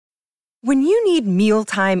When you need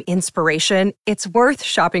mealtime inspiration, it's worth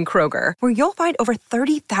shopping Kroger, where you'll find over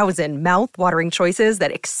 30,000 mouth-watering choices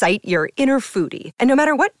that excite your inner foodie. And no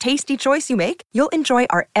matter what tasty choice you make, you'll enjoy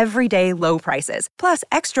our everyday low prices, plus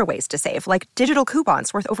extra ways to save, like digital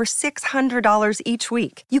coupons worth over $600 each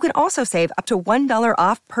week. You can also save up to $1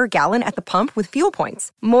 off per gallon at the pump with fuel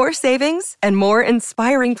points. More savings and more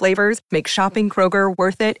inspiring flavors make shopping Kroger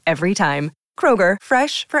worth it every time. Kroger,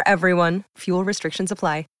 fresh for everyone. Fuel restrictions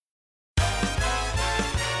apply.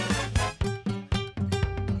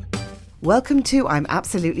 Welcome to I'm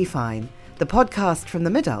Absolutely Fine, the podcast from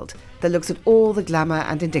the mid-adult that looks at all the glamour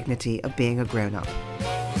and indignity of being a grown-up.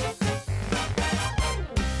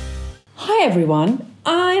 Hi everyone,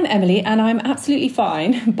 I'm Emily and I'm absolutely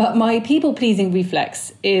fine, but my people-pleasing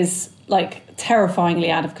reflex is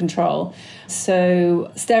terrifyingly out of control.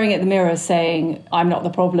 So staring at the mirror saying, I'm not the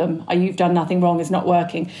problem, you've done nothing wrong, it's not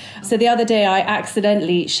working. So the other day I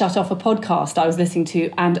accidentally shut off a podcast I was listening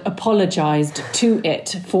to and apologised to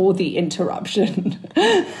it for the interruption.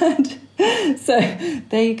 So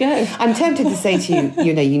there you go. I'm tempted to say to you,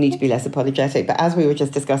 you need to be less apologetic. But as we were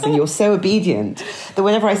just discussing, you're so obedient that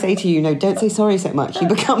whenever I say to you, don't say sorry so much, you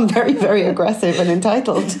become very, very aggressive and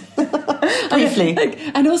entitled. Briefly.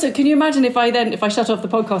 And also, can you imagine if I shut off the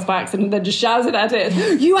podcast by accident and then just shouted at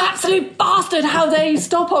it, you absolute bastard, how dare you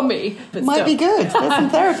stop on me? But might be good. There's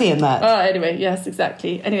some therapy in that. Anyway, yes,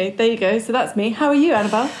 exactly. Anyway, there you go. So that's me. How are you,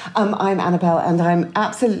 Annabelle? I'm Annabelle and I'm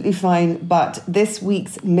absolutely fine. But this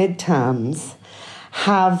week's midterms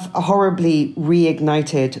have horribly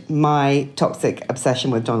reignited my toxic obsession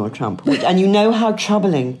with Donald Trump, and you know how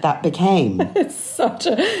troubling that became. It's such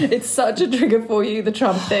a trigger for you, the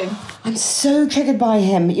Trump thing. I'm so triggered by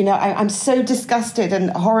him. I'm so disgusted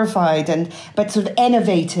and horrified, but sort of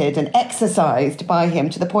enervated and exercised by him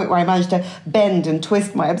to the point where I managed to bend and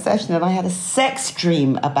twist my obsession, and I had a sex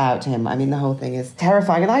dream about him. I mean, the whole thing is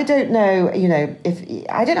terrifying, and I don't know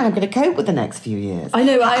how I'm going to cope with the next few years. I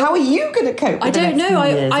know. How are you going to cope with the next few years?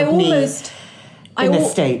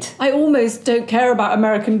 I almost don't care about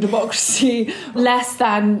American democracy less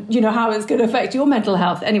than, how it's going to affect your mental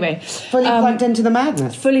health. Anyway. Fully plugged into the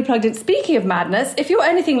madness. Fully plugged in. Speaking of madness, if you're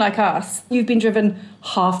anything like us, you've been driven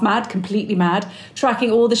half mad, completely mad,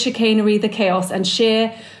 tracking all the chicanery, the chaos and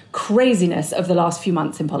sheer craziness of the last few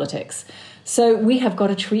months in politics. So we have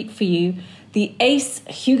got a treat for you. The ace,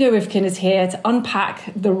 Hugo Rifkind, is here to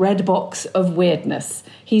unpack the red box of weirdness.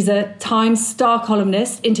 He's a Times star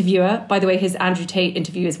columnist, interviewer. By the way, his Andrew Tate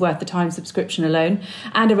interview is worth the Times subscription alone.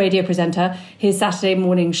 And a radio presenter. His Saturday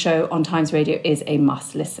morning show on Times Radio is a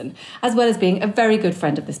must listen, as well as being a very good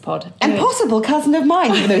friend of this pod. Anyway. And possible cousin of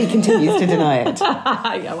mine, even though he continues to deny it.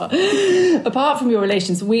 Yeah, well, apart from your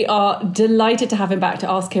relations, we are delighted to have him back to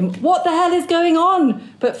ask him what the hell is going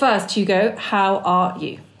on. But first, Hugo, how are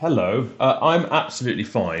you? Hello, I'm absolutely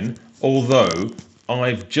fine, although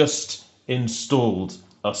I've just installed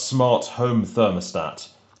a smart home thermostat,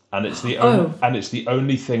 and it's the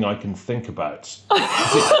only thing I can think about.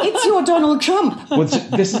 It's your Donald Trump. Well,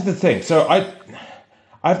 this is the thing. So I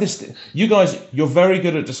have this. You guys, you're very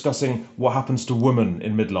good at discussing what happens to women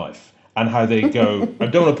in midlife and how they go. I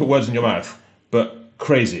don't want to put words in your mouth, but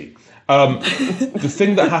crazy. The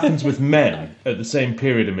thing that happens with men at the same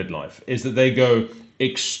period in midlife is that they go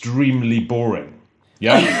extremely boring.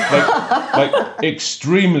 Yeah? like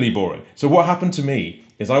extremely boring. So what happened to me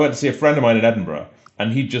is I went to see a friend of mine in Edinburgh,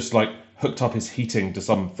 and he just hooked up his heating to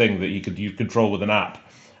something that you could control with an app,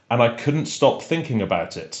 and I couldn't stop thinking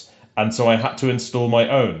about it. And so I had to install my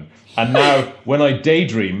own. And now when I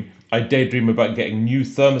daydream about getting new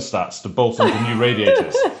thermostats to bolt onto new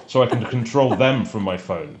radiators so I can control them from my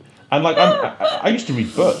phone. And I used to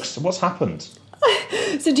read books. What's happened?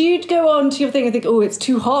 So do you go on to your thing and think, it's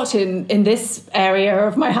too hot in this area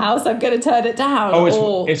of my house, I'm going to turn it down?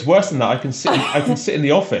 It's worse than that. I can sit in the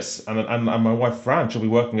office and my wife Fran, she'll be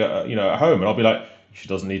working at home, and I'll be like, she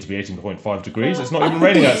doesn't need to be 18.5 degrees. It's not even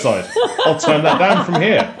raining outside. I'll turn that down from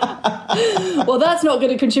here. Well, that's not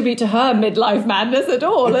going to contribute to her midlife madness at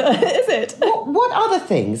all, is it? What other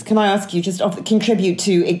things, can I ask you, just contribute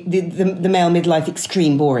to the male midlife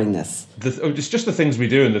extreme boringness? It's just the things we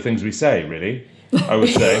do and the things we say, really, I would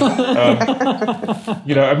say.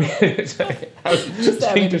 I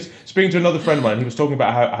was speaking to another friend of mine. He was talking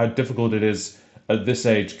about how difficult it is at this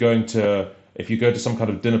age if you go to some kind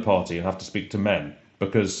of dinner party and have to speak to men,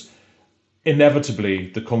 because inevitably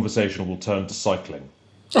the conversation will turn to cycling.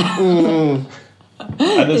 And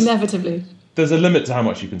inevitably. There's a limit to how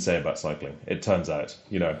much you can say about cycling, it turns out,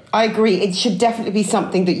 I agree. It should definitely be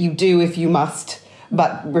something that you do if you must,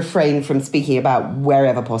 but refrain from speaking about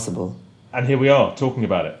wherever possible. And here we are, talking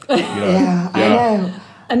about it. I know.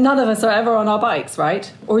 And none of us are ever on our bikes, right?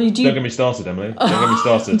 Or you do. Don't get me started, Emily. Don't get me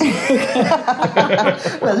started.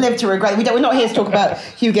 Well, live to regret. We're not here to talk about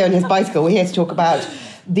Hugo and his bicycle. We're here to talk about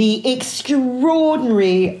the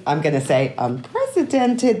extraordinary, I'm going to say,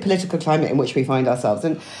 unprecedented political climate in which we find ourselves.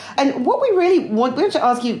 And what we really want, we want to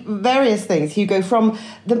ask you various things, Hugo, from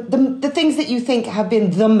the things that you think have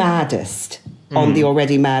been the maddest on the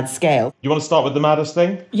already mad scale. You want to start with the maddest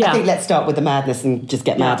thing? Yeah. I think let's start with the madness and just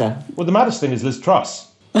get madder. Well, the maddest thing is Liz Truss.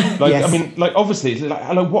 Like, Yes. I mean, like, obviously, it's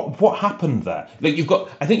like, what happened there? Like, you've got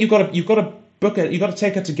to book it. You've got to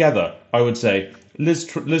take it together. I would say Liz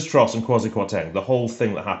Truss and Kwasi Kwarteng, the whole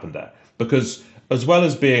thing that happened there, because as well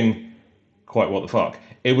as being quite what the fuck,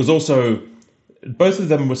 it was also, both of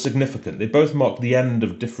them were significant. They both marked the end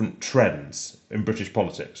of different trends in British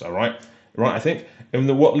politics. All right, I think.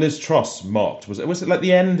 And what Liz Truss marked was it like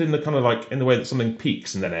the end in the kind of like in the way that something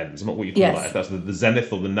peaks and then ends, not what you call Yes. that. If that's the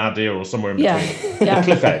zenith or the nadir or somewhere in Yeah. between. Yeah. The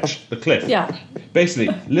cliff edge, the cliff. Yeah.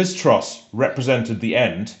 Basically, Liz Truss represented the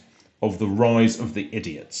end of the rise of the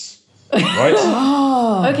idiots. Right?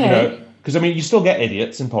 Okay. Because, I mean, you still get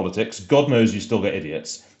idiots in politics. God knows you still get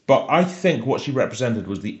idiots. But I think what she represented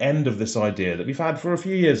was the end of this idea that we've had for a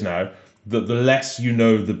few years now, that the less you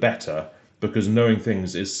know, the better, because knowing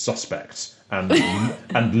things is suspect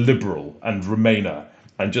and liberal and Remainer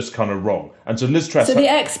and just kind of wrong. And so Liz Truss... So the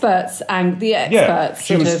experts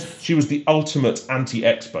she was the ultimate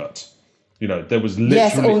anti-expert. You know, there was literally...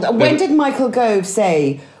 Yes, when did Michael Gove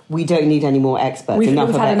say, we don't need any more experts, We've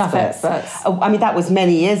enough had of enough experts? experts. Oh, I mean, that was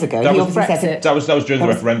many years ago. That He was obviously said Brexit. That was during the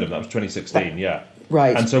was- referendum. That was 2016, yeah.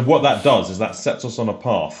 Right. And so what that does is that sets us on a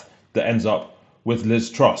path that ends up with Liz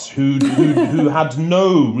Truss, who had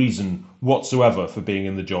no reason whatsoever for being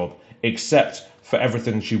in the job, except for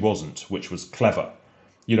everything she wasn't, which was clever.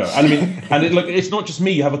 You know, and I mean, it's not just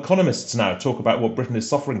me. You have economists now talk about what Britain is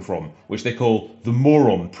suffering from, which they call the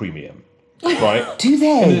moron premium. Right? Do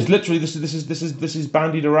they? And it's literally this is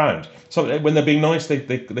bandied around. So when they're being nice, they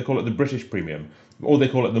call it the British premium, or they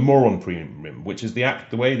call it the moron premium, which is the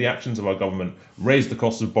way the actions of our government raise the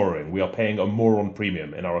cost of borrowing. We are paying a moron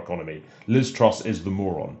premium in our economy. Liz Truss is the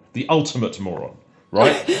moron, the ultimate moron.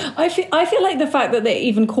 Right? I feel like the fact that they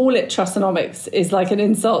even call it Trussonomics is like an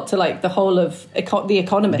insult to like the whole of The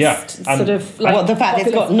Economist. Yeah, and- Sort of like Well, the fact it's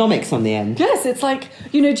got populist- nomics on the end. Yes, it's like,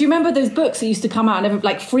 you know, do you remember those books that used to come out and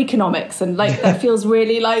like Freakonomics, and like that feels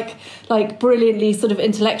really like brilliantly sort of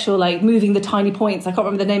intellectual, like moving the tiny points. I can't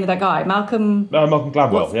remember the name of that guy. Malcolm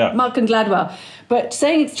Gladwell, yeah. Malcolm Gladwell. But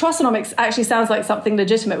saying it's Trussonomics actually sounds like something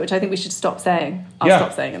legitimate, which I think we should stop saying. I'll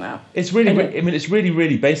stop saying it now. It's really, Anyway. I mean, it's really,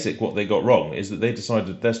 really basic. What they got wrong is that they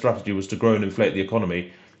decided their strategy was to grow and inflate the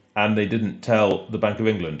economy, and they didn't tell the Bank of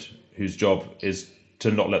England, whose job is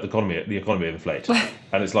to not let the economy inflate.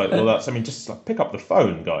 And it's like, well, just like pick up the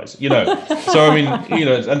phone, guys. You know. So I mean, you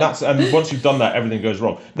know, and once you've done that, everything goes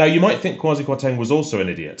wrong. Now you might think Kwasi Kwarteng was also an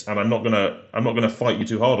idiot, and I'm not gonna fight you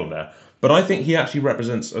too hard on there, but I think he actually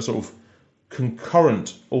represents a sort of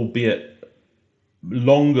concurrent, albeit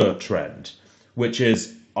longer trend, which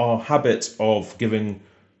is our habit of giving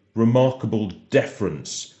remarkable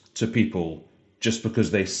deference to people just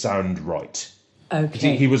because they sound right.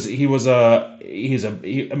 Okay. I mean,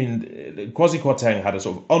 Kwasi Kwarteng had a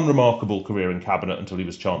sort of unremarkable career in cabinet until he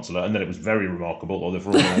was chancellor, and then it was very remarkable, although for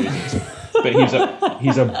all wrong reasons. But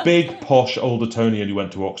he's a big posh old Etonian who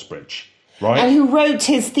went to Oxbridge. Right. And who wrote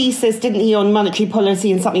his thesis, didn't he, on monetary policy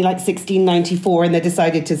in something like 1694, and they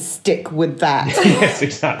decided to stick with that. Yes,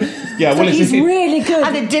 exactly. Yeah, So he's really good.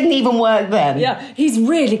 And it didn't even work then. Yeah, he's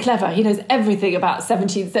really clever. He knows everything about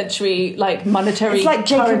 17th century like monetary. It's like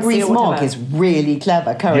Jacob currency or Rees-Mogg whatever. is really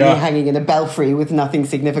clever, currently hanging in a belfry with nothing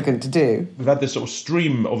significant to do. We've had this sort of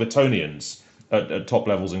stream of Etonians at top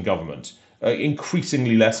levels in government,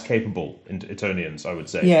 increasingly less capable Etonians, I would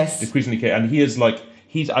say. Yes. Increasingly capable. And he is like,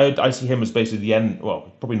 I see him as basically the end,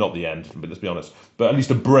 well, probably not the end, but let's be honest, but at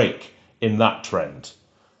least a break in that trend.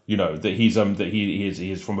 You know, that he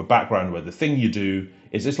is from a background where the thing you do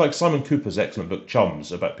is, it's like Simon Cooper's excellent book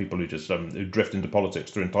Chums, about people who just who drift into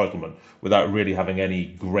politics through entitlement without really having any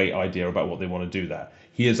great idea about what they want to do there.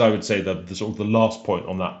 He is, I would say, the sort of the last point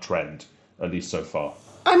on that trend, at least so far.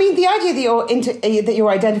 I mean, the idea that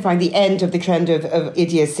you're identifying the end of the trend of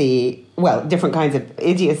idiocy, well, different kinds of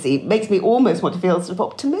idiocy, makes me almost want to feel sort of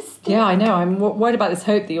optimistic. Yeah, I know. I'm worried about this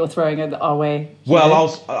hope that you're throwing our way. Well,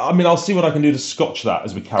 I'll see what I can do to scotch that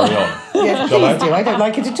as we carry on. Yes, Shall I? please do. I don't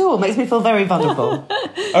like it at all. It makes me feel very vulnerable.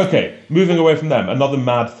 Okay, moving away from them, another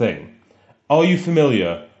mad thing. Are you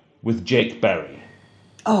familiar with Jake Berry?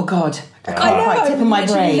 Oh, God. I I can't know. quite tip I'm of my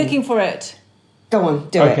actually brain. looking for it. Go on,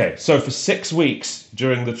 do it. Okay, so for 6 weeks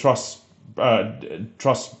during the Truss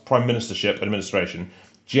Prime Ministership administration,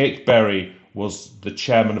 Jake Berry was the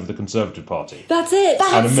chairman of the Conservative Party. That's it.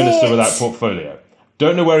 And a minister without portfolio.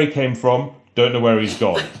 Don't know where he came from. Don't know where he's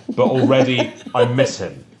gone. But already I miss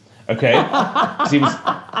him. Okay? He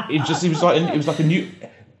was like a new.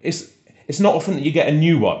 It's not often that you get a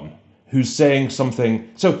new one who's saying something.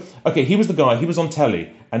 So, okay, he was the guy. He was on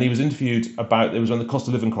telly and he was interviewed about. It was when the cost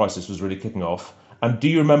of living crisis was really kicking off. And do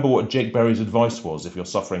you remember what Jake Berry's advice was if you're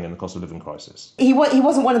suffering in the cost of living crisis? He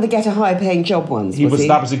wasn't one of the get a higher paying job ones, was he?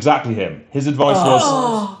 That was exactly him. His advice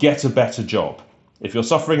was get a better job. If you're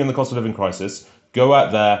suffering in the cost of living crisis, go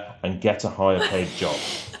out there and get a higher paid job.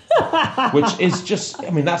 Which is just,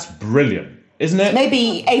 that's brilliant, isn't it?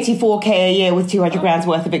 Maybe 84k a year with 200 grand's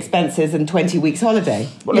worth of expenses and 20 weeks holiday.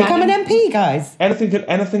 Become an MP, guys.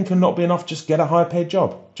 Anything can not be enough. Just get a higher paid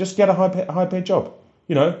job. Just get a high paid job.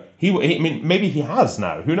 Maybe he has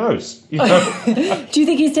now. Who knows? Do you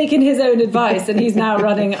think he's taken his own advice and he's now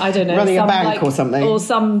running, I don't know, running a bank or something, or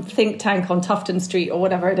some think tank on Tufton Street or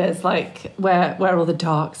whatever it is, like where all the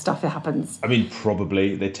dark stuff happens?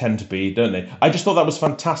 Probably they tend to be, don't they? I just thought that was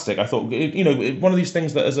fantastic. I thought, one of these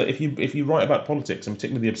things that if you write about politics, and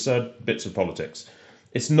particularly the absurd bits of politics,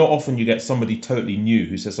 it's not often you get somebody totally new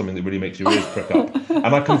who says something that really makes your ears prick up. And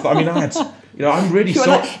I'm really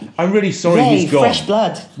sorry Yay, he's gone. Fresh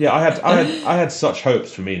blood. Yeah, I had such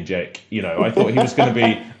hopes for me and Jake. I thought he was going to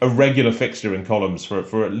be a regular fixture in columns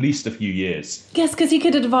for at least a few years. Yes, because he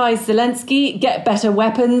could advise Zelensky, get better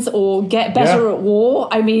weapons or get better at war.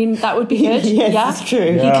 That would be good. Yes, it's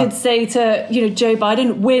true. He could say to Joe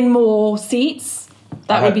Biden, win more seats.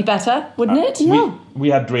 That would be better, wouldn't it? Yeah. We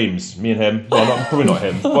had dreams, me and him. Well, probably not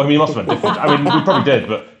him. Well, he must have had different. We probably did,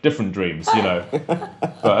 but different dreams,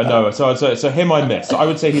 But no, so him I miss. So I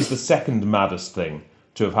would say he's the second maddest thing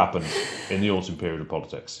to have happened in the autumn period of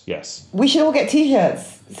politics. Yes. We should all get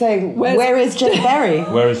T-shirts saying, "Where is Jake Berry?"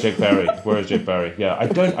 Where is Jake Berry? Where is Jake Berry? Yeah, I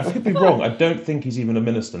could be wrong. I don't think he's even a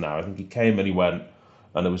minister now. I think he came and he went,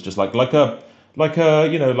 and it was just like the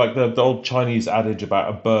old Chinese adage about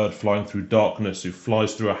a bird flying through darkness who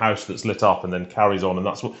flies through a house that's lit up and then carries on, and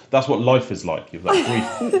that's what life is like. You have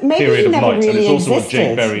that brief period of light, and it's also what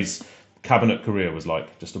Jake Berry's cabinet career was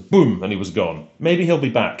like. Just a boom, and he was gone. Maybe he'll be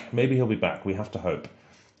back. We have to hope.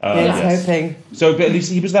 Yes, hoping. So, but at least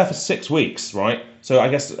he was there for 6 weeks, right? So I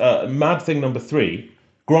guess mad thing number 3,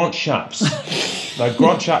 Grant Shapps. Now,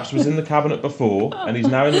 Grant Shapps was in the cabinet before, and he's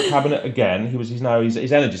now in the cabinet again. He's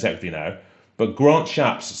energy secretary now. But Grant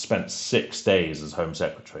Shapps spent 6 days as Home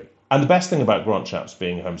Secretary. And the best thing about Grant Shapps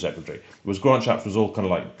being Home Secretary was Grant Shapps was all kind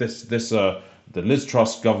of like, the Liz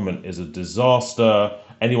Truss government is a disaster.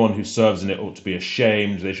 Anyone who serves in it ought to be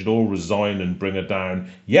ashamed. They should all resign and bring her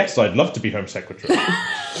down. Yes, I'd love to be Home Secretary.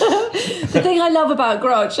 The thing I love about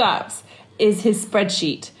Grant Shapps is his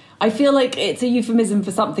spreadsheet. I feel like it's a euphemism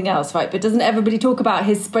for something else, right? But doesn't everybody talk about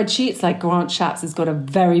his spreadsheets? Like Grant Shapps has got a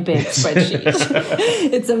very big spreadsheet.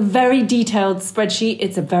 It's a very detailed spreadsheet.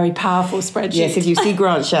 It's a very powerful spreadsheet. Yes, if you see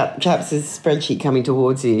Grant Shapps' spreadsheet coming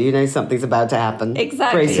towards you, you know something's about to happen.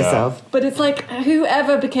 Exactly. Brace yourself. But it's like,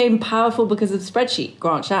 whoever became powerful because of spreadsheet?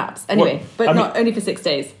 Grant Shapps. Anyway, only for 6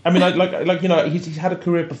 days. He's had a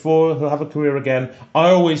career before. He'll have a career again.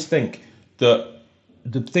 I always think that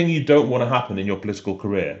the thing you don't want to happen in your political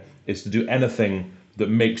career is to do anything that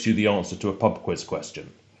makes you the answer to a pub quiz question,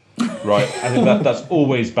 right? I think that's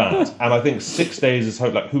always bad. And I think 6 days is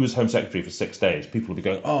who was Home Secretary for 6 days? People would be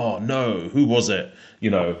going, oh no, who was it?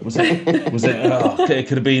 Was it? It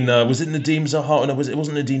could have been. Was it Nadine Zaha? No, it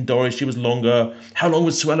wasn't Nadine Dorries. She was longer. How long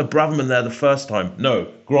was Suella Braverman there the first time? No,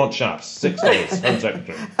 Grant Shapps, 6 days, Home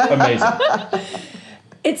Secretary. Amazing.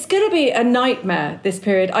 It's going to be a nightmare, this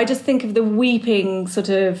period. I just think of the weeping sort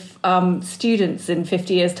of students in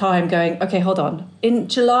 50 years' time going, okay, hold on. In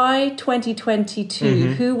July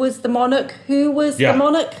 2022, who was the monarch? Who was the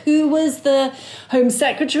monarch? Who was the Home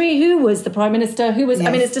Secretary? Who was the Prime Minister? Who was...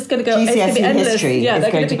 Yes. It's just going to go... GCSE it's going to be endless. history is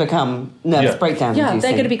going to become nervous breakdowns. Yeah,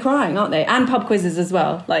 they're going to be crying, aren't they? And pub quizzes as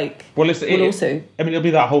well. Also... it'll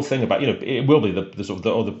be that whole thing about, it will be the sort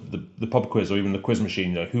of the pub quiz or even the quiz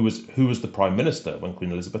machine, who was the Prime Minister when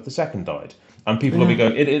Queen Elizabeth II died. And people will be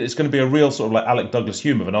going, it's going to be a real sort of like Alec Douglas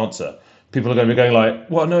Hume of an answer. People are going to be going like,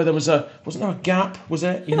 well, no, wasn't there a gap, was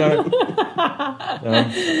it?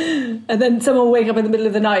 And then someone will wake up in the middle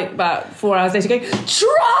of the night about 4 hours later going,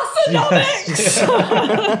 Trussonomics!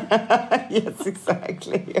 Yes,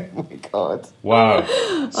 exactly. Oh my God. Wow.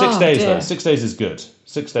 6 days though. 6 days is good.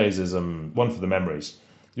 6 days is one for the memories.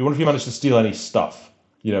 You wonder if you managed to steal any stuff,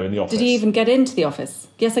 in the office. Did he even get into the office?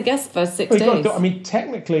 Yes, I guess for 6 days.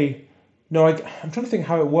 Technically... No, I'm trying to think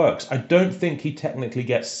how it works. I don't think he technically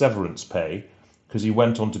gets severance pay because he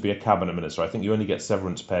went on to be a cabinet minister. I think you only get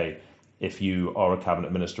severance pay if you are a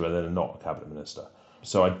cabinet minister and then not a cabinet minister.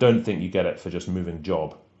 So I don't think you get it for just moving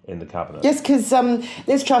job in the cabinet. Yes, because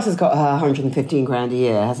Liz Truss has got her 115 grand a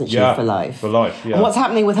year, hasn't she, for life? For life, yeah. And what's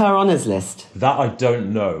happening with her honours list? That I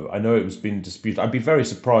don't know. I know it was being disputed. I'd be very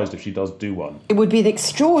surprised if she does do one. It would be an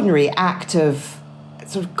extraordinary act of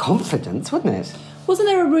sort of confidence, wouldn't it? Wasn't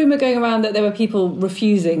there a rumour going around that there were people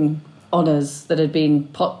refusing honours that had been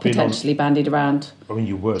potentially bandied around? I mean,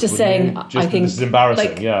 you would. Just saying, I think... This is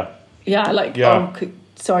embarrassing, like, yeah. Yeah, like, Yeah. oh,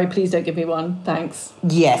 sorry, please don't give me one, thanks.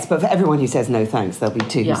 Yes, but for everyone who says no thanks, there'll be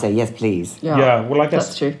two Yeah. who say yes, please. Yeah, well,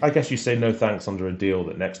 that's true. I guess you say no thanks under a deal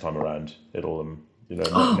that next time around it'll,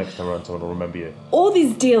 next time around someone will remember you. All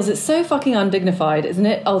these deals, it's so fucking undignified, isn't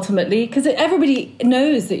it, ultimately? Because everybody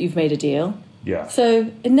knows that you've made a deal. Yeah.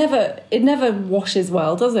 So it never washes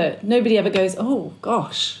well, does it? Nobody ever goes, oh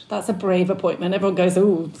gosh, that's a brave appointment. Everyone goes,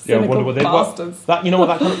 oh, cynical bastards.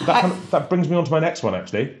 That brings me on to my next one,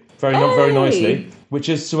 actually. Very nicely, which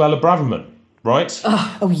is Suella Braverman, right?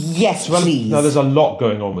 Oh, yes, please. Now, there's a lot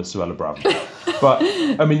going on with Suella Braverman. But,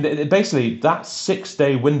 I mean, basically, that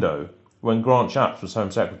 6-day window when Grant Shapps was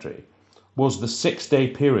Home Secretary was the 6-day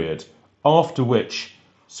period after which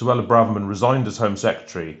Suella Braverman resigned as Home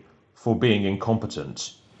Secretary for being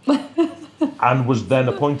incompetent and was then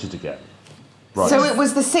appointed again. Right. So it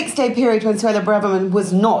was the 6-day period when Suella Braverman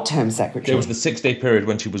was not Home Secretary. It was the 6-day period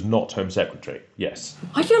when she was not Home Secretary. Yes.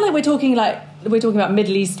 I feel like we're talking about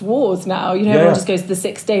Middle East wars now. Everyone just goes to the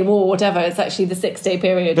 6-day war, whatever. It's actually the 6-day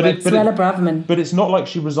period when Suella Braverman. But it's not like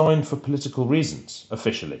she resigned for political reasons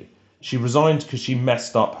officially. She resigned because she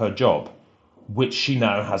messed up her job, which she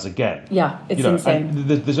now has again. Yeah, it's insane.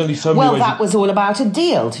 There's only so many ways. Well, that was all about a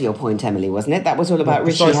deal, to your point, Emily, wasn't it? That was all about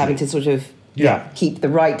Rishi having to sort of keep the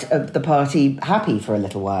right of the party happy for a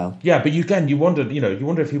little while. Yeah, but you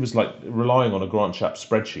wonder if he was like relying on a Grant Shapps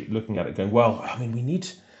spreadsheet, looking at it, going, well, I mean, we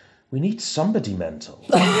need somebody mental.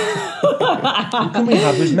 Who can we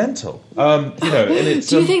have who's mental? And it's.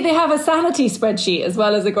 Do you think they have a sanity spreadsheet as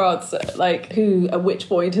well as a Grant's, like who at which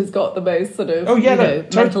point has got the most sort of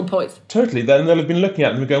mental points? Totally. Then they'll have been looking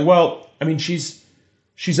at them and going, well, I mean, she's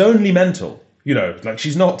only mental. Like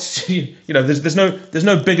she's not. There's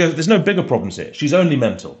no bigger problems here. She's only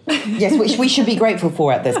mental. Yes, which we should be grateful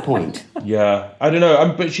for at this point. Yeah, I don't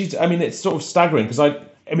know. But she's. I mean, it's sort of staggering because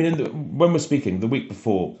when we're speaking, the week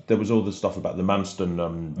before, there was all this stuff about the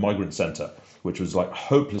Manston Migrant Centre, which was like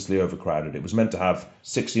hopelessly overcrowded. It was meant to have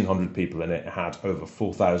 1,600 people in it. It had over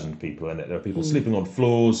 4,000 people in it. There were people sleeping on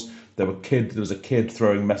floors. There was a kid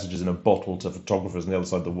throwing messages in a bottle to photographers on the other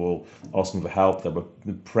side of the wall asking for help. There were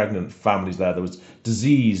pregnant families there. There was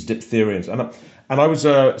disease, diphtheria. And I was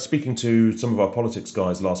speaking to some of our politics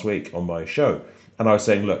guys last week on my show, and I was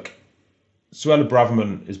saying, look, Suella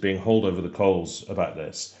Braverman is being hauled over the coals about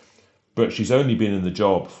this, but she's only been in the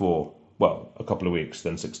job for, well, a couple of weeks,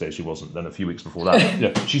 then 6 days she wasn't, then a few weeks before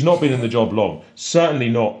that. She's not been in the job long. Certainly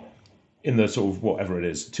not in the sort of, whatever it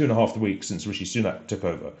is, 2.5 weeks since Rishi Sunak took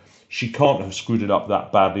over. She can't have screwed it up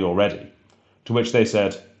that badly already. To which they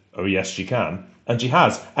said, oh yes, she can. And she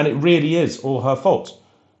has. And it really is all her fault.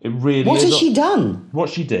 It really is. What has she done? What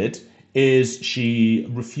she did is she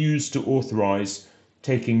refused to authorise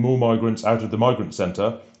taking more migrants out of the migrant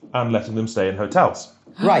centre and letting them stay in hotels.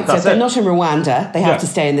 Right, so if they're not in Rwanda, they have to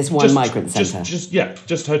stay in this one migrant centre.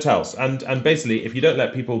 Just hotels. And basically, if you don't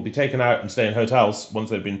let people be taken out and stay in hotels once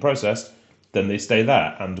they've been processed, then they stay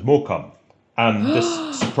there and more come. And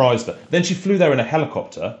this surprised her. Then she flew there in a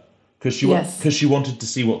helicopter because she wanted to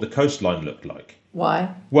see what the coastline looked like.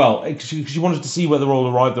 Why? Well, she wanted to see where they're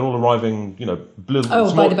all arriving,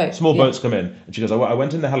 small boats come in. And she goes, I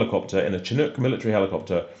went in the helicopter, in a Chinook military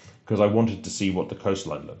helicopter, because I wanted to see what the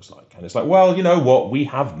coastline looks like. And it's like, well, you know what? We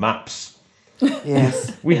have maps.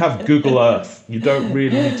 Yes. We have Google Earth. You don't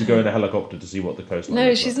really need to go in a helicopter to see what the coastline looks like.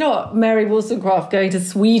 No, she's not Mary Wollstonecraft going to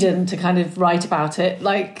Sweden to kind of write about it,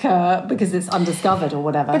 because it's undiscovered or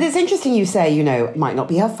whatever. But it's interesting you say, it might not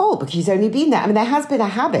be her fault because she's only been there. I mean, there has been a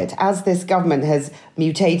habit, as this government has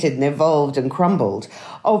mutated and evolved and crumbled,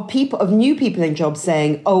 of new people in jobs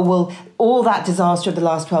saying, oh, well, all that disaster of the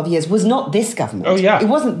last 12 years was not this government. Oh, yeah. It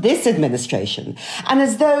wasn't this administration. And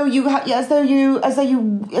as though you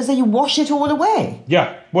wash it all away.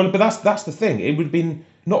 Yeah. Well, but that's the thing. It would have been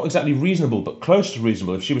not exactly reasonable, but close to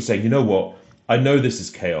reasonable if she was saying, you know what, I know this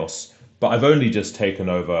is chaos, but I've only just taken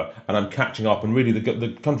over and I'm catching up, and really the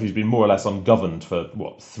country's been more or less ungoverned for,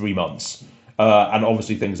 3 months. And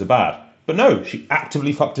obviously things are bad. But no, she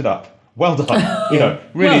actively fucked it up. Well done.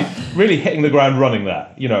 Really hitting the ground running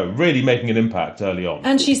there. Really making an impact early on.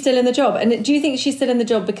 And she's still in the job. And do you think she's still in the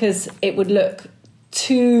job because it would look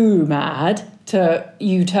too mad to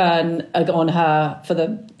U-turn on her for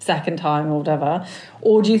the second time or whatever?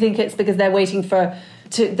 Or do you think it's because they're waiting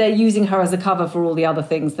they're using her as a cover for all the other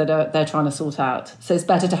things that they're trying to sort out? So it's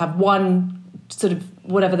better to have one sort of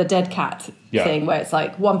whatever the dead cat thing, where it's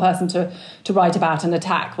like one person to write about and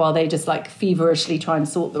attack while they just like feverishly try and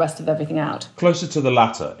sort the rest of everything out. Closer to the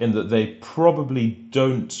latter, in that they probably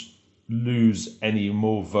don't lose any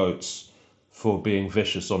more votes for being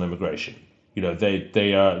vicious on immigration. You know,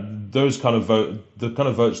 they are those kind of the kind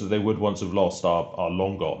of votes that they would once have lost are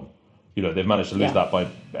long gone. You know, they've managed to lose that by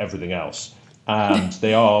everything else. And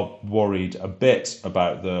they are worried a bit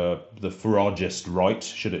about the Faragist right,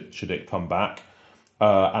 should it come back.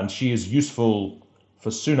 And she is useful for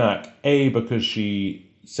Sunak, A, because she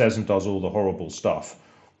says and does all the horrible stuff,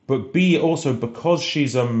 but B, also because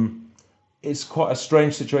she's it's quite a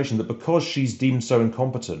strange situation that because she's deemed so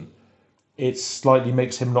incompetent, it slightly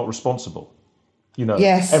makes him not responsible. You know,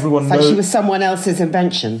 yes, everyone knows like she was someone else's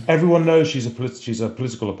invention. Everyone knows she's a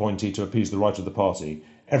political appointee to appease the right of the party.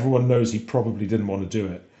 Everyone knows he probably didn't want to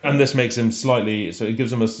do it. And this makes him so it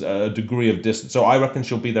gives him a degree of distance. So I reckon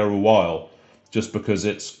she'll be there a while, just because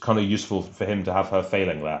it's kind of useful for him to have her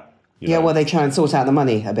failing there. Yeah, well, they try and sort out the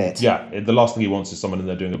money a bit. Yeah, the last thing he wants is someone in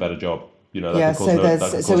there doing a better job. You know,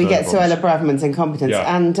 so we get Suella Braverman's incompetence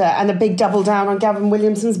and a big double down on Gavin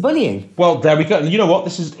Williamson's bullying. Well, there we go. And you know what?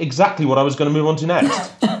 This is exactly what I was going to move on to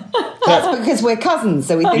next. That's because we're cousins,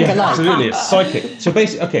 so we think alike. Absolutely, it's psychic. So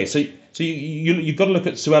basically, okay, so you've got to look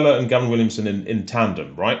at Suella and Gavin Williamson in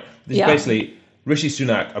tandem, right? Basically, Rishi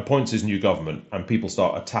Sunak appoints his new government and people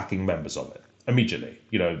start attacking members of it immediately.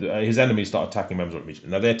 You know, his enemies start attacking members of it immediately.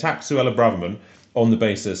 Now, they attack Suella Braverman on the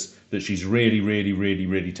basis that she's really, really, really,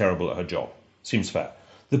 really terrible at her job. Seems fair.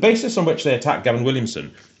 The basis on which they attack Gavin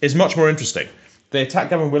Williamson is much more interesting. They attack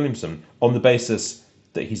Gavin Williamson on the basis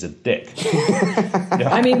that he's a dick.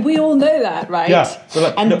 I mean, we all know that, right?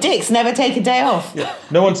 Yeah. Dicks never take a day off. Yeah.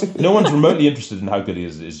 No one's remotely interested in how good he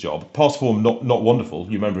is at his job. Past form, not wonderful.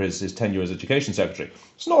 You remember his tenure as education secretary.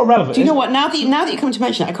 It's not irrelevant. Do you know what? Now that you come to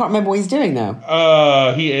mention it, I can't remember what he's doing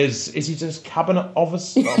now. He is he just cabinet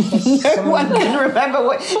office? No one can remember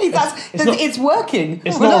what it's working.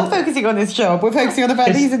 We're not focusing on his job. We're focusing on the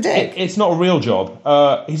fact that he's a dick. It's not a real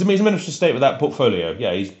job. He's a Minister of State with that portfolio.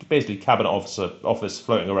 Yeah, he's basically cabinet office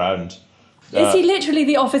floating around. Is he literally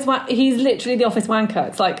the office? He's literally the office wanker.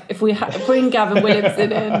 It's like if we bring Gavin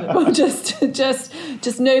Williamson in, or just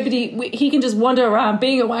nobody. He can just wander around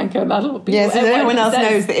being a wanker. And that'll be. Yeah, so everyone else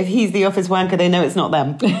knows that if he's the office wanker, they know it's not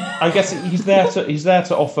them. I guess he's there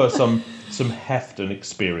to offer some heft and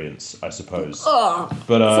experience, I suppose. Oh,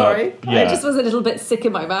 but sorry, I just was a little bit sick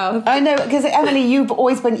in my mouth. I know, because Emily,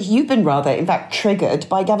 you've been rather, in fact, triggered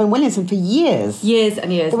by Gavin Williamson for years. Years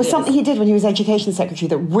and years. There was something he did when he was Education Secretary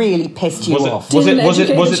that really pissed you off. Was it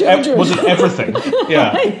everything?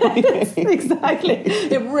 Yeah. Yes, exactly.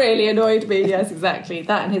 It really annoyed me. Yes, exactly.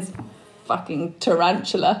 That and his fucking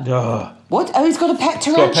tarantula. What? Oh, he's got a pet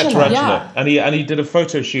tarantula. He's got a pet tarantula, and he did a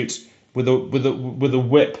photo shoot with a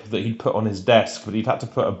whip that he'd put on his desk, but he'd had to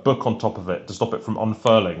put a book on top of it to stop it from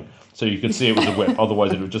unfurling, so you could see it was a whip.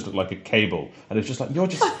 Otherwise, it would just look like a cable. And it's just like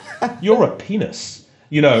you're a penis.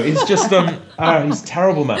 You know, it's just he's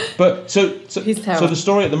terrible, man. But so he's terrible. So the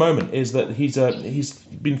story at the moment is that he's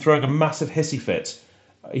been throwing a massive hissy fit.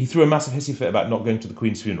 He threw a massive hissy fit about not going to the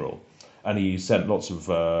Queen's funeral, and he sent lots of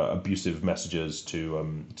abusive messages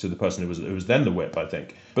to the person who was then the whip, I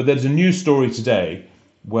think. But there's a new story today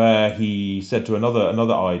where he said to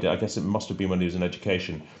another Ida, I guess it must have been when he was in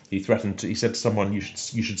education, he said to someone, you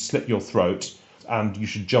should slit your throat and you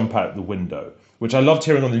should jump out the window, which I loved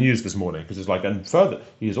hearing on the news this morning, because it's like, and further,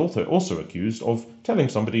 he is also accused of telling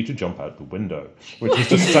somebody to jump out the window, which has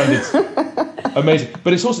just sounded amazing.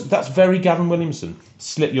 But it's also, that's very Gavin Williamson,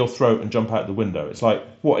 slit your throat and jump out the window. It's like,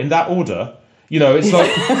 what, in that order? You know, it's like,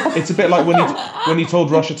 it's a bit like when he told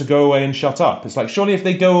Russia to go away and shut up. It's like, surely if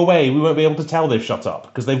they go away, we won't be able to tell they've shut up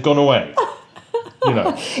because they've gone away. You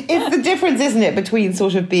know, it's the difference, isn't it, between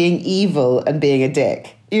sort of being evil and being a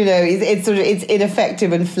dick? You know, it's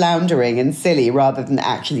ineffective and floundering and silly rather than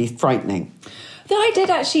actually frightening. Though I did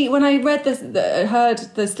actually, when I read heard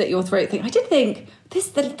the slit your throat thing, I did think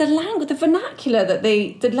the language, the vernacular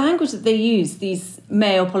the language that they use, these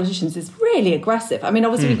male politicians, is really aggressive. I mean,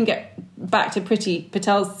 obviously we can get back to Priti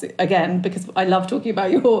Patel's again, because I love talking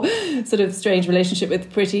about your sort of strange relationship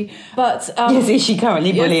with Priti. But yes, is she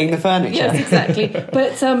currently bullying the furniture? Yes, exactly.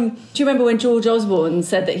 But do you remember when George Osborne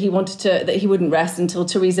said that he wouldn't rest until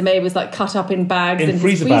Theresa May was like cut up in bags in his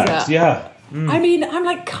freezer bags? Yeah. I mean, I'm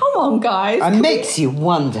like, come on, guys. It makes you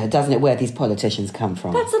wonder, doesn't it, where these politicians come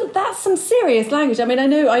from? That's some serious language. I mean,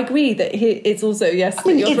 I agree that it's also, yes... I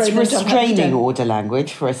mean, it's restraining order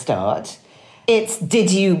language, for a start. It's,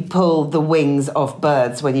 did you pull the wings off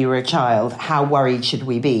birds when you were a child? How worried should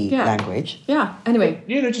we be? Language. Yeah, anyway.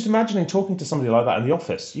 But, just imagining talking to somebody like that in the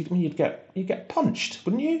office, you'd get punched,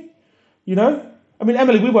 wouldn't you? I mean,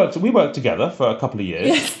 Emily, we worked together for a couple of years.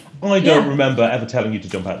 Yes. I don't remember ever telling you to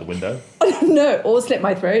jump out the window. No, or slit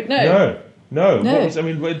my throat. No.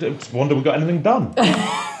 It's wonder we got anything done.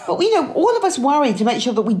 But, all of us worry to make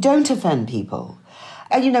sure that we don't offend people.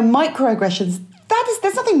 And, microaggressions,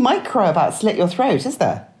 there's nothing micro about slit your throat, is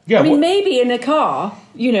there? Yeah, I mean, maybe in a car,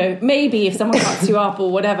 maybe if someone cuts you up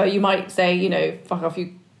or whatever, you might say, fuck off,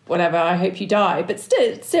 you... whatever, I hope you die. But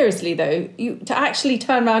still, seriously, though, to actually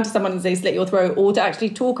turn around to someone and say slit your throat, or to actually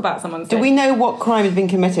talk about someone... Do we know what crime has been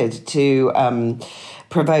committed to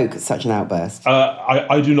provoke such an outburst?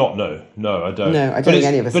 I do not know. No, I don't. No, I don't think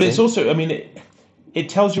any of us do. But it's also, I mean, it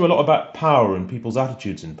tells you a lot about power and people's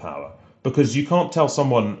attitudes in power. Because you can't tell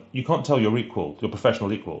your equal, your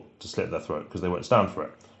professional equal, to slit their throat because they won't stand for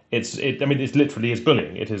it. It's literally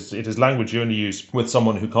bullying. It is language you only use with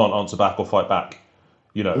someone who can't answer back or fight back.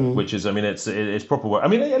 Which is, it's proper work. I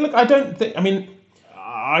mean, look,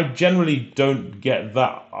 I generally don't get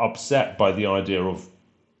that upset by the idea of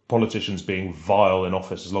politicians being vile in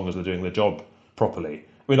office as long as they're doing their job properly.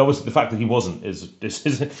 I mean, obviously, the fact that he wasn't is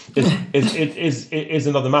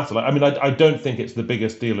another matter. I don't think it's the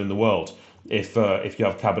biggest deal in the world if you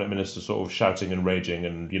have cabinet ministers sort of shouting and raging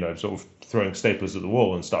and sort of throwing staplers at the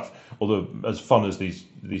wall and stuff. Although as fun as these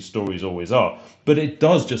stories always are, but it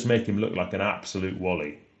does just make him look like an absolute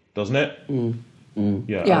wally, doesn't it?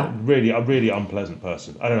 Yeah. A really unpleasant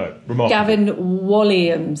person. I don't know. Remarkable. Gavin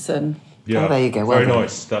Williamson. Yeah. Oh, there you go. Well very done.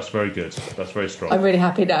 Nice. That's very good. That's very strong. I'm really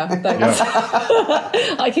happy now. Thanks.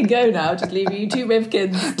 I can go now. Just leave you two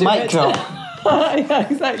Rifkinds. Mic drop. Yeah,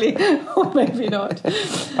 exactly. Or maybe not.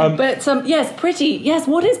 But yes, Pretty. Yes,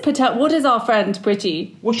 what is our friend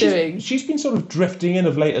Pretty doing? She's been sort of drifting in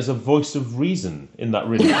of late as a voice of reason in that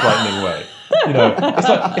really frightening way.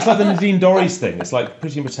 It's like the Nadine Dorries thing. It's like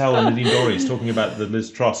Priti Patel and Nadine Dorries talking about the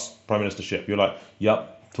Liz Truss prime ministership. You're like,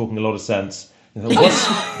 yep, talking a lot of sense.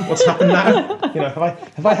 What's happened now?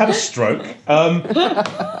 Have I had a stroke?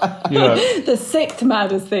 The sixth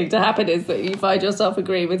maddest thing to happen is that you find yourself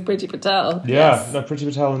agreeing with Priti Patel. Yeah, yes. No, Priti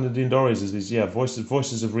Patel and Nadine Dorries is these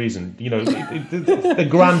voices of reason. The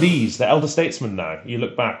grandees, the elder statesmen. Now you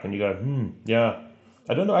look back and you go, yeah.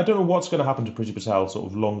 I don't know what's going to happen to Priti Patel sort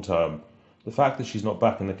of long term. The fact that she's not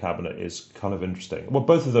back in the cabinet is kind of interesting. Well,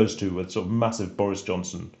 both of those two were sort of massive Boris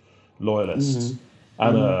Johnson loyalists,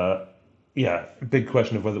 and big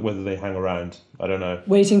question of whether they hang around. I don't know.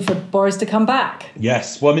 Waiting for Boris to come back.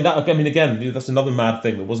 Yes. Well, again, that's another mad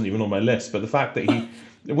thing that wasn't even on my list. But the fact that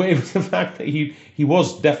he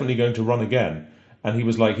was definitely going to run again, and he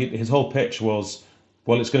was like, his whole pitch was,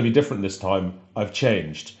 well, it's going to be different this time. I've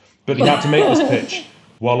changed. But he had to make this pitch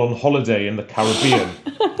while on holiday in the Caribbean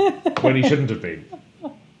when he shouldn't have been.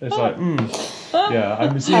 It's like, yeah,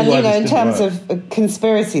 I'm seeing and, why this in didn't terms work. of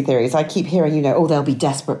conspiracy theories, I keep hearing, they'll be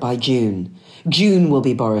desperate by June. June will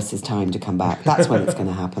be Boris's time to come back. That's when it's going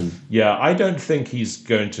to happen. Yeah, I don't think he's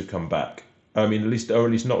going to come back. I mean, at least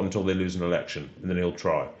not until they lose an election, and then he'll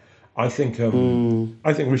try. I think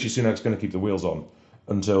Rishi Sunak's going to keep the wheels on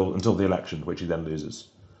until the election, which he then loses.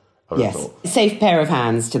 Yes, safe pair of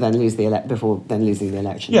hands to then lose before then losing the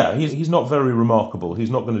election. Yeah, he's not very remarkable. He's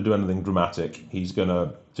not going to do anything dramatic. He's going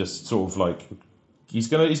to just sort of like he's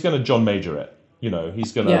going to John Major it.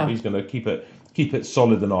 He's going to keep it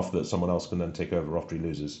solid enough that someone else can then take over after he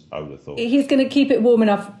loses. I would have thought he's going to keep it warm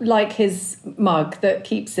enough, like his mug that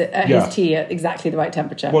keeps it his tea at exactly the right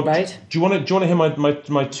temperature. Well, right? Do you want to hear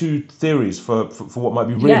my two theories for what might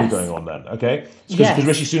be really going on then? Okay, because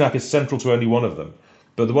Rishi Sunak is central to only one of them.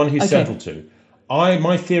 But the one he's central to,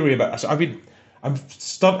 my theory about, I'm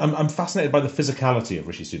fascinated by the physicality of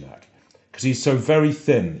Rishi Sunak because he's so very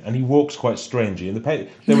thin and he walks quite strangely. In there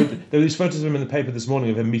were these photos of him in the paper this morning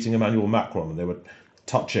of him meeting Emmanuel Macron, and they were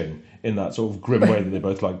touching in that sort of grim way that they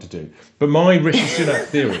both like to do. But my Rishi Sunak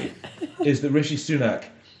theory is that Rishi Sunak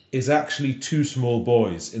is actually two small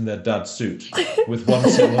boys in their dad's suit with one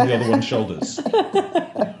sitting on the other one's shoulders.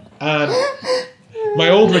 And my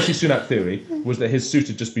old Rishi Sunak theory was that his suit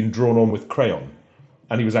had just been drawn on with crayon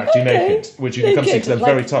and he was actually naked, which you can come see because they're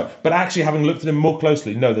very tight. But actually, having looked at him more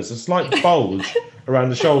closely, no, there's a slight bulge around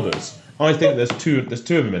the shoulders. I think there's two of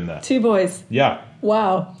them in there. Two boys. Yeah.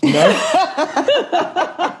 Wow.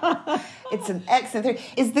 It's an excellent theory.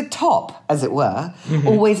 Is the top, as it were,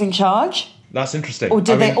 always in charge? That's interesting. Or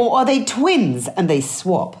or are they twins and they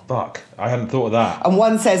swap? Fuck, I hadn't thought of that. And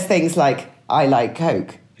one says things like, I like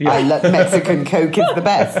Coke. Yeah. Mexican Coke is the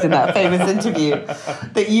best, in that famous interview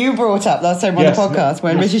that you brought up last time on the podcast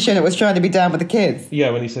when Rishi Sunak was trying to be down with the kids. Yeah,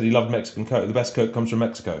 when he said he loved Mexican Coke. The best Coke comes from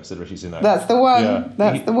Mexico, said Rishi Sunak. That's the one. Yeah.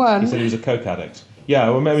 That's the one. He said he was a Coke addict. Yeah,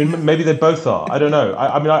 well, I mean, maybe they both are. I don't know.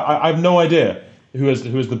 I have no idea who is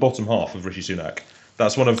the bottom half of Rishi Sunak.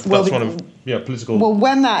 That's one of political. Well,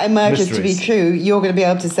 when that emerges mysteries. to be true, you're going to be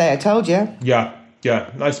able to say, "I told you."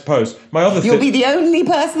 Yeah, I suppose. You'll be the only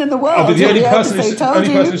person in the world. I'll be the only person who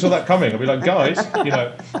who saw that coming. I'll be like, guys,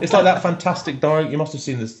 it's like that fantastic diagram. You must have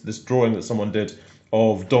seen this drawing that someone did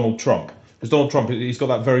of Donald Trump. Because Donald Trump, he's got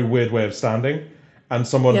that very weird way of standing, and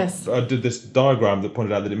someone did this diagram that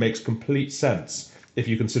pointed out that it makes complete sense if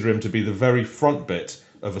you consider him to be the very front bit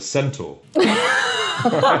of a centaur.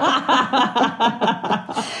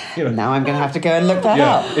 Now I'm going to have to go and look that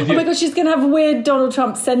up. Oh my God, she's going to have weird Donald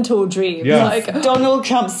Trump centaur dreams. Yeah. Like Donald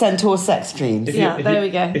Trump centaur sex dreams. There we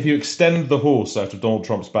go. If you extend the horse out of Donald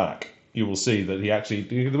Trump's back, you will see that he actually,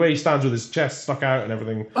 the way he stands with his chest stuck out and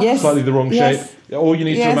everything, slightly the wrong shape. All you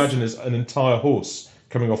need to imagine is an entire horse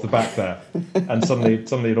coming off the back there, and suddenly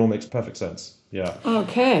it all makes perfect sense. Yeah.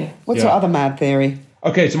 Okay. What's your other mad theory?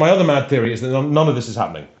 Okay, so my other mad theory is that none of this is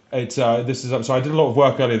happening. So I did a lot of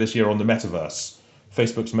work earlier this year on the metaverse,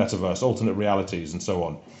 Facebook's metaverse, alternate realities, and so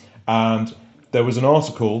on. And there was an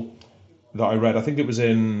article that I read. I think it was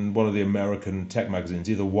in one of the American tech magazines,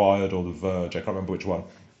 either Wired or The Verge. I can't remember which one.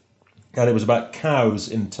 And it was about cows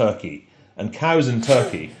in Turkey. And cows in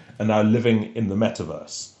Turkey are now living in the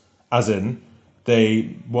metaverse, as in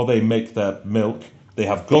while they make their milk, they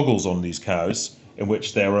have goggles on, these cows, in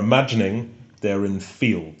which they're imagining they're in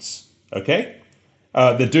fields. Okay?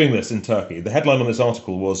 They're doing this in Turkey. The headline on this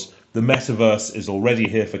article was, "The metaverse is already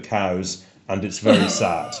here for cows, and it's very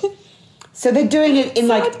sad." So they're doing it in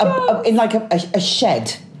a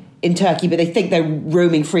shed in Turkey, but they think they're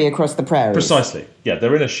roaming free across the prairies. Precisely. Yeah,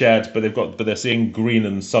 they're in a shed, but they're seeing green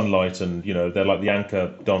and sunlight, and they're like the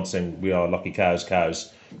anchor dancing, "We are lucky cows,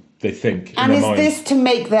 cows." They think. And is this to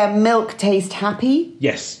make their milk taste happy?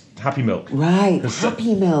 Yes, happy milk. Right,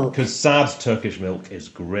 happy milk. Because sad Turkish milk is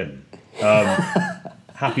grim.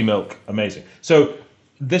 Happy milk, amazing. So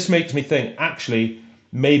this makes me think, actually,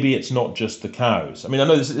 maybe it's not just the cows. I mean, I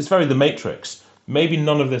know it's very The Matrix. Maybe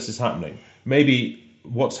none of this is happening. Maybe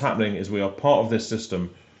what's happening is we are part of this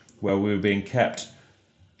system where we're being kept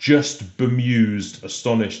just bemused,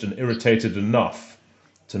 astonished, and irritated enough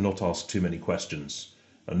to not ask too many questions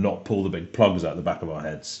and not pull the big plugs out the back of our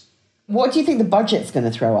heads. What do you think the budget's going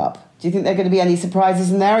to throw up? Do you think there are going to be any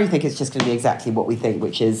surprises in there, or do you think it's just going to be exactly what we think,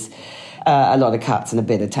 which is a lot of cuts and a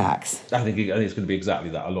bit of tax? I think it's going to be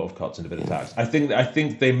exactly that, a lot of cuts and a bit of tax. I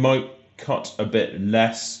think they might cut a bit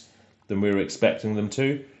less than we were expecting them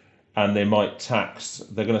to, and they're going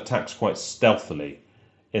to tax quite stealthily,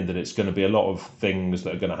 in that it's going to be a lot of things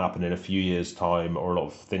that are going to happen in a few years' time, or a lot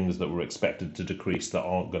of things that were expected to decrease that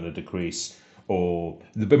aren't going to decrease.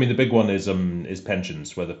 The big one is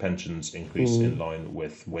pensions, whether pensions increase in line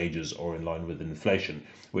with wages or in line with inflation,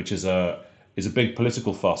 which is a big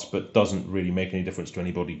political fuss, but doesn't really make any difference to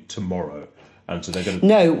anybody tomorrow. And so they're going to...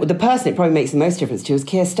 No, the person it probably makes the most difference to is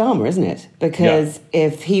Keir Starmer, isn't it? Because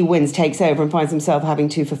if he wins, takes over, and finds himself having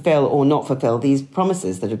to fulfil or not fulfil these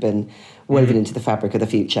promises that have been woven into the fabric of the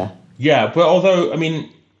future. Yeah, but although,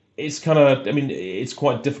 it's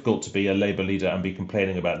quite difficult to be a Labour leader and be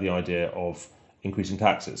complaining about the idea of increasing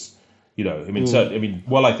taxes.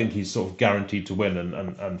 While I think he's sort of guaranteed to win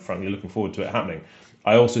and frankly looking forward to it happening,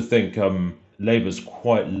 I also think Labour's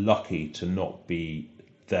quite lucky to not be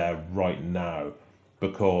there right now,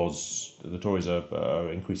 because the Tories are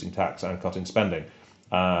increasing tax and cutting spending,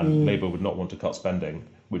 and Labour would not want to cut spending,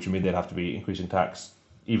 which would mean they'd have to be increasing tax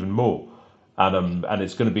even more. And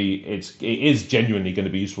it is genuinely going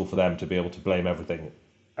to be useful for them to be able to blame everything,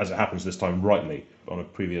 as it happens this time rightly, on a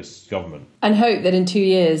previous government. And hope that in 2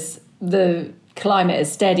 years the climate is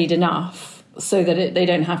steadied enough so that they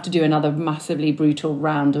don't have to do another massively brutal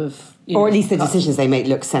round of... Or at least the decisions they make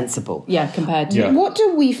look sensible. Yeah, compared to... Yeah. What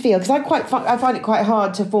do we feel? Because I find it quite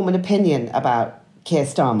hard to form an opinion about Keir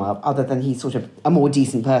Starmer, other than he's sort of a more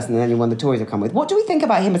decent person than anyone the Tories have come with. What do we think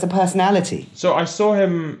about him as a personality? So I saw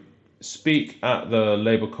him speak at the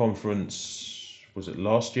Labour conference, was it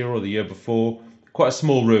last year or the year before? Quite a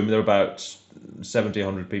small room. There were about 70,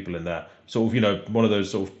 100 people in there. Sort of, one of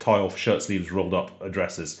those sort of tie-off shirt sleeves rolled up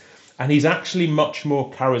addresses. And he's actually much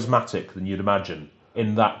more charismatic than you'd imagine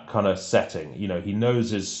in that kind of setting. He knows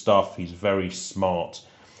his stuff. He's very smart.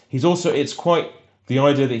 The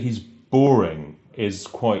idea that he's boring is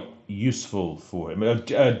quite useful for him.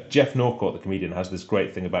 Jeff Norcott, the comedian, has this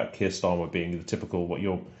great thing about Keir Starmer being the typical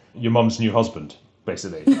your mum's new husband,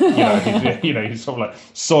 basically. He's sort of like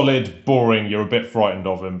solid, boring. You're a bit frightened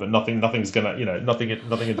of him, but nothing's gonna nothing is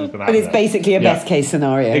gonna happen. But it's basically a best case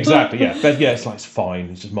scenario. Exactly. Yeah. But it's like it's fine.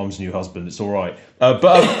 It's just mum's new husband. It's all right.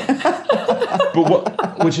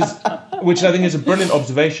 Which I think is a brilliant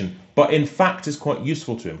observation, but in fact is quite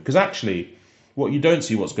useful to him, because actually, what you don't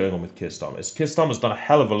see what's going on with Keir Starmer is Keir Starmer's done a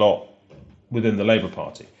hell of a lot within the Labour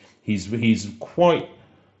Party. He's quite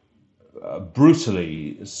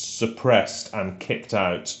brutally suppressed and kicked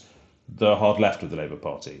out the hard left of the Labour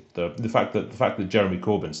Party. The fact that Jeremy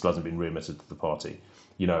Corbyn still hasn't been readmitted to the party,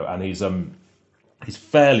 and he's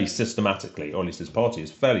fairly systematically, or at least his party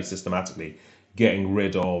is fairly systematically getting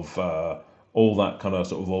rid of all that kind of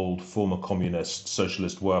sort of old former communist,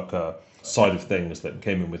 socialist worker side of things that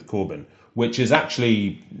came in with Corbyn, which is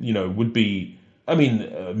actually, would be,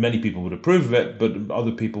 many people would approve of it, but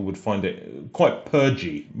other people would find it quite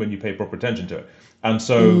purgy when you pay proper attention to it. And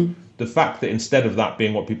so the fact that instead of that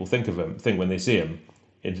being what people think when they see him,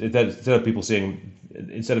 instead of people seeing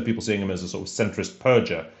him as a sort of centrist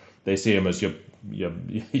purger, they see him as your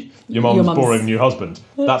mum's boring new husband.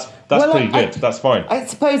 That's pretty good. That's fine. I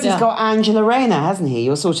suppose he's got Angela Rayner, hasn't he?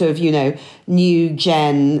 Or sort of, new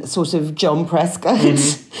gen sort of John Prescott,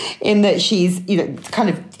 in that she's, kind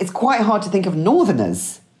of, it's quite hard to think of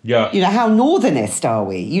northerners. Yeah. How northernist are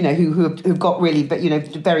we? Who've got really, but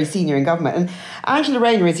very senior in government. And Angela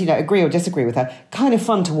Rayner is, agree or disagree with her, kind of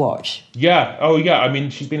fun to watch. Yeah. Oh, yeah.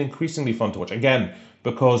 She's been increasingly fun to watch. Again,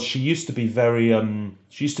 because she used to be very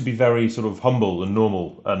sort of humble and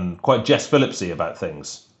normal and quite Jess Phillipsy about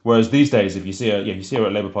things. Whereas these days, if you see her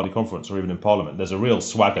at Labour Party conference or even in Parliament, there's a real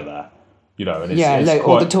swagger there, and it's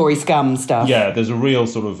all the Tory scum stuff. Yeah, there's a real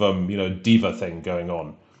sort of diva thing going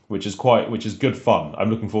on, which is good fun. I'm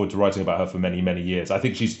looking forward to writing about her for many, many years. I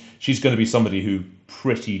think she's going to be somebody who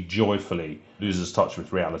pretty joyfully loses touch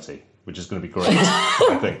with reality, which is going to be great,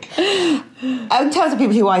 I think. In terms of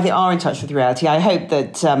people who either are in touch with reality, I hope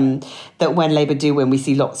that when Labour do win, we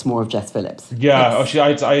see lots more of Jess Phillips. Yeah,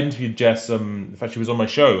 I interviewed Jess. In fact, she was on my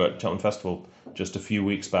show at Cheltenham Festival just a few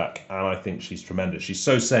weeks back, and I think she's tremendous. She's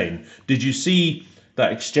so sane. Did you see that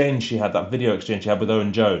video exchange she had with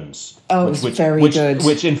Owen Jones? Oh, it was very good.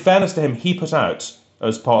 Which, in fairness to him, he put out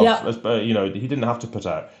as part of, he didn't have to put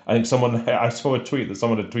out. I think I saw a tweet that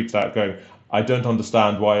someone had tweeted out going, "I don't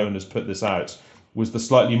understand why Owen has put this out," was the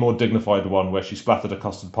slightly more dignified one where she splattered a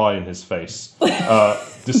custard pie in his face,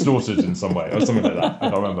 distorted in some way, or something like that. I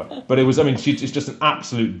can't remember. But it was, it's just an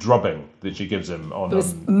absolute drubbing that she gives him. It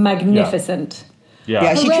was magnificent.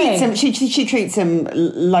 Yeah. She treats him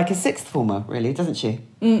like a sixth former, really, doesn't she?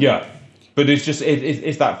 Yeah. But it's just,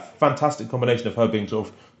 it's that fantastic combination of her being sort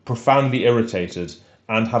of profoundly irritated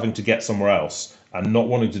and having to get somewhere else and not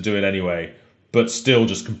wanting to do it anyway, but still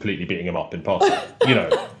just completely beating him up in passing,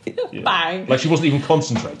 Bang. Like she wasn't even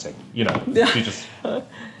concentrating, She just...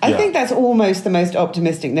 I think that's almost the most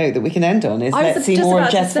optimistic note that we can end on, is let's see more of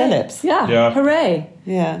Jess Phillips. Yeah, hooray.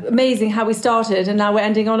 Yeah. Amazing how we started and now we're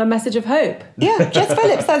ending on a message of hope. Yeah, Jess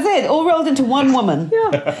Phillips, that's it. All rolled into one woman.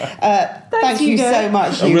 Yeah. Thank you so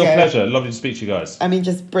much, Hugo. A real pleasure. Lovely to speak to you guys.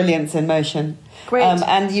 Just brilliance in motion. Great. And,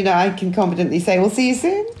 I can confidently say we'll see you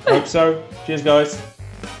soon. Hope so. Cheers, guys.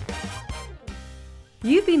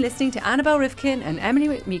 You've been listening to Annabel Rifkind and Emily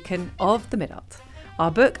McMeekan of The Midult. Our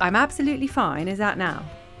book, I'm Absolutely Fine, is out now.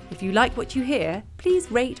 If you like what you hear,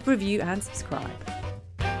 please rate, review and subscribe.